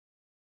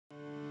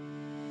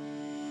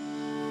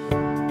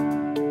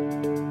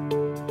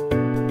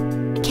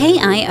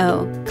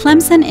KIO,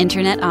 Klemsan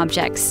Internet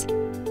Objects.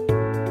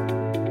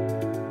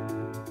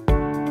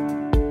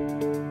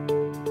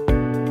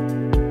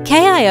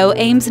 KIO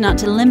aims not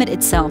to limit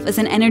itself as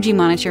an energy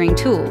monitoring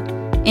tool.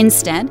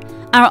 Instead,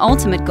 our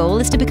ultimate goal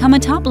is to become a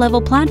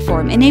top-level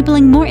platform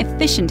enabling more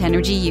efficient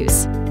energy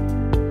use.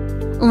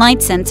 Light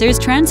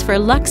sensors transfer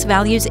lux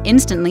values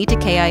instantly to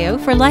KIO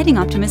for lighting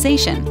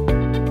optimization.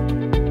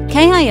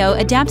 KIO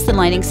adapts the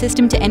lighting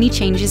system to any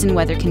changes in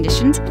weather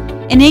conditions,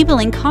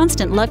 enabling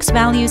constant lux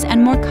values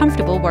and more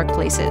comfortable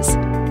workplaces.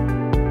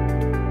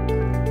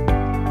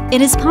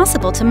 It is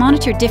possible to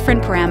monitor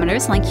different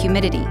parameters like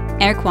humidity,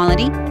 air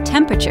quality,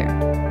 temperature.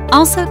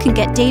 Also can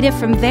get data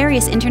from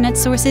various internet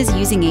sources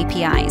using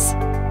APIs.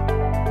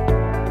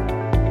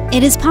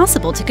 It is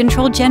possible to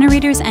control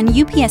generators and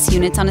UPS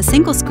units on a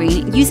single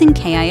screen using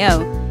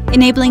KIO,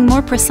 enabling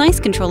more precise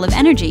control of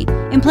energy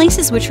in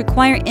places which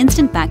require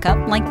instant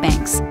backup like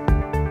banks.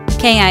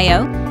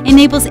 KIO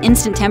enables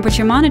instant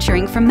temperature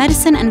monitoring for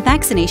medicine and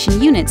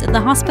vaccination units at the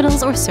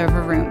hospitals or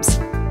server rooms.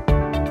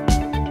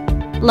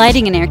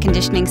 Lighting and air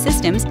conditioning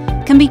systems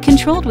can be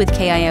controlled with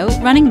KIO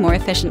running more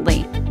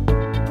efficiently.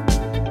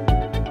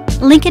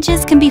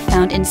 Linkages can be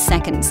found in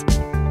seconds.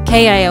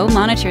 KIO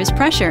monitors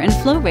pressure and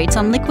flow rates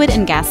on liquid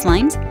and gas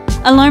lines,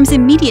 alarms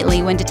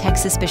immediately when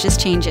detects suspicious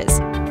changes.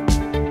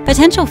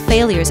 Potential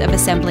failures of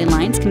assembly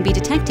lines can be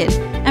detected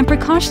and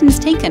precautions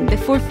taken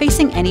before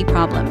facing any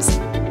problems.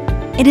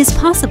 It is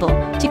possible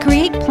to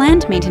create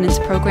planned maintenance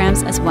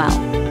programs as well.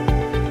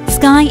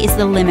 Sky is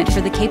the limit for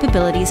the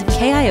capabilities of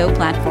KIO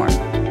platform.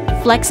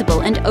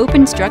 Flexible and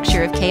open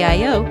structure of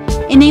KIO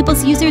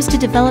enables users to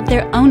develop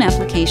their own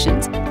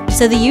applications,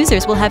 so the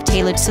users will have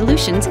tailored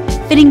solutions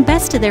fitting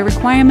best to their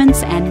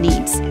requirements and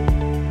needs.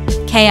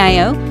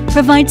 KIO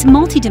provides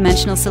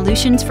multi-dimensional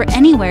solutions for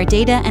anywhere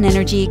data and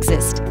energy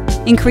exist,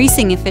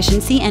 increasing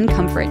efficiency and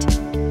comfort.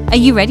 Are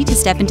you ready to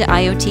step into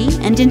IoT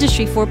and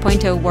Industry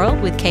 4.0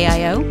 world with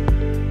KIO?